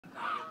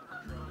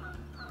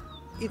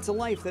It's a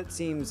life that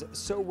seems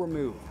so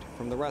removed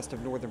from the rest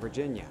of Northern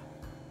Virginia.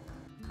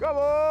 Come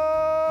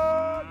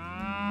on!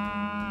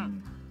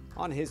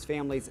 On his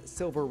family's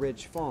Silver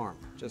Ridge farm,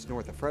 just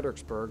north of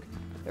Fredericksburg,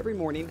 every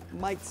morning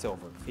Mike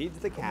Silver feeds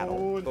the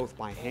cattle both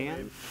by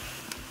hand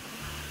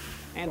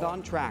and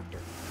on tractor.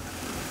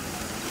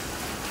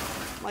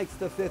 Mike's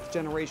the fifth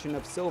generation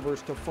of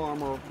Silvers to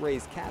farm or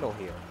raise cattle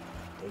here,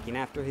 taking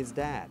after his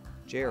dad,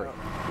 Jerry.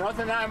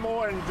 Nothing I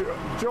more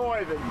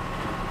enjoy than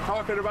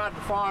talking about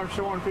the farm,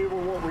 showing people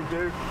what we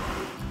do.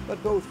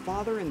 But both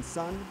father and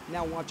son,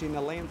 now watching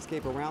the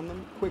landscape around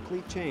them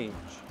quickly change.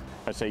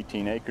 That's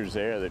 18 acres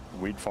there that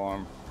we'd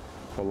farmed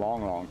for a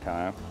long, long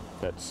time.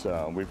 That's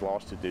we've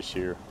lost it this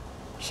year,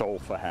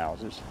 sold for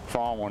houses.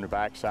 Farm on the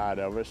backside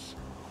of us,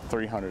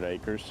 300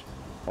 acres,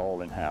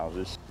 all in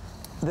houses.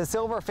 The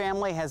Silver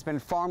family has been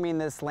farming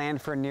this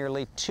land for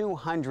nearly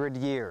 200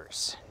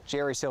 years.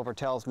 Jerry Silver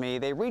tells me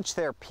they reached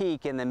their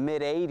peak in the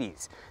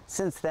mid-'80s.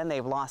 Since then,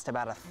 they've lost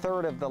about a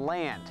third of the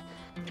land.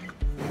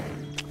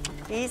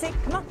 Easy,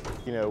 come on.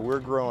 You know, we're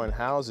growing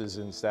houses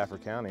in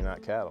Stafford County,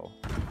 not cattle.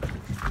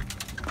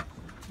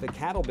 The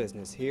cattle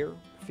business here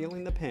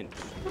feeling the pinch.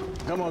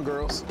 Come on,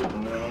 girls.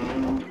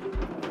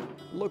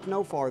 Look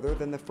no farther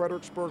than the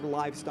Fredericksburg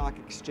Livestock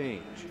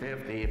Exchange.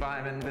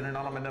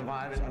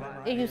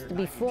 It used to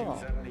be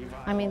full.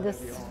 I mean, the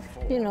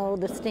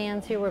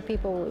stands here where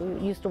people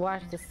used to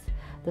watch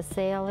the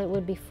sale, it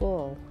would be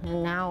full.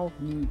 And now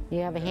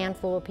you have a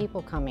handful of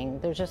people coming.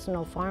 There's just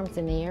no farms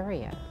in the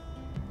area.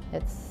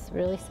 It's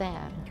really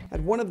sad.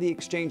 At one of the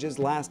exchange's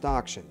last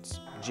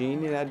auctions,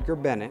 Gene and Edgar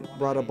Bennett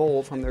brought a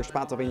bull from their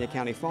Spotsylvania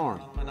County farm.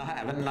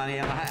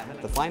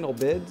 The final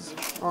bids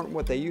aren't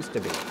what they used to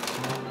be.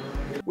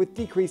 With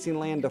decreasing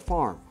land to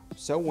farm,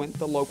 so went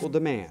the local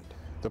demand.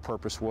 The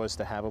purpose was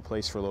to have a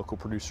place for local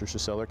producers to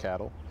sell their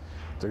cattle.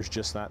 There's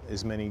just not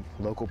as many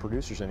local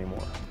producers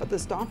anymore. But the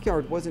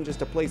stockyard wasn't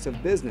just a place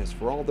of business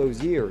for all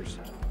those years.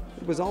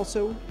 It was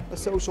also a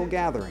social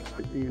gathering.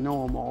 You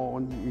know them all,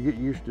 and you get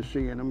used to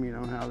seeing them, you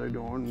know, how they're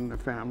doing, and their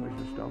families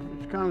and stuff.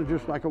 It's kind of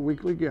just like a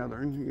weekly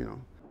gathering, you know.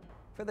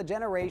 For the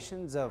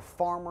generations of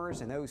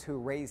farmers and those who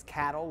raise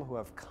cattle who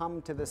have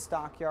come to the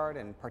stockyard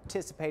and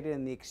participated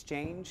in the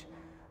exchange,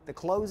 the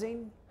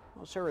closing,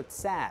 well, sure, it's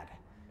sad,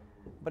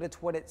 but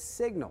it's what it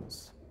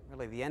signals,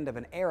 really the end of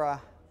an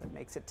era that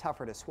makes it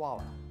tougher to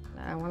swallow.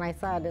 When I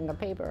saw it in the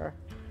paper,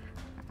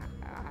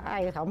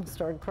 I almost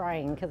started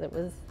crying because it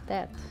was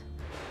that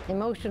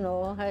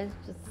emotional. It's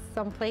just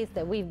someplace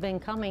that we've been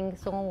coming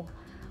so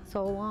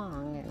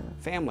long.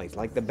 And families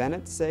like the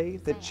Bennetts say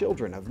that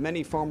children of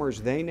many farmers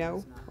they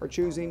know are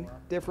choosing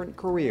different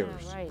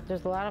careers. Yeah, right.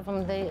 There's a lot of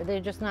them, they're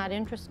just not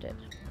interested.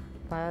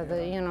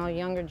 The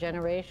younger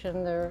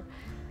generation,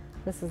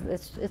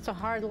 it's a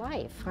hard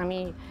life. I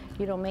mean,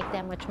 you don't make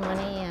that much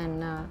money,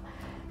 and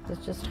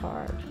it's just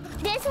hard.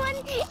 This one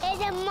is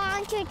a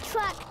monster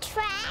truck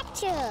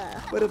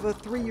tractor. But if a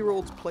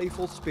 3-year-old's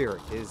playful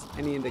spirit is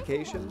any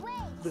indication,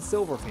 the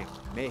Silver family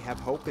may have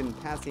hope in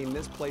passing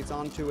this place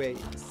on to a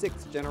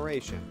 6th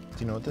generation. Do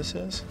you know what this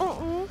is?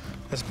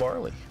 It's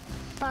barley.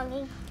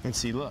 Barley. And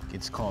see, look,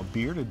 it's called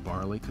bearded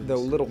barley. Though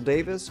little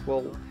Davis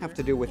will have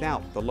to do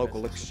without the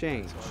local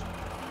exchange.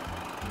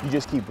 You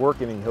just keep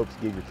working and you hope to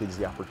give your kids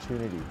the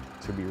opportunity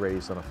to be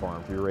raised on a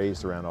farm, to be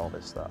raised around all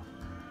this stuff,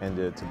 and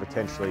to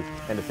potentially,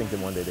 and to think that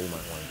one day they might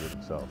want to do it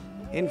themselves.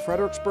 In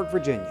Fredericksburg,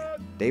 Virginia,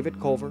 David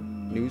Culver,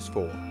 News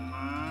 4.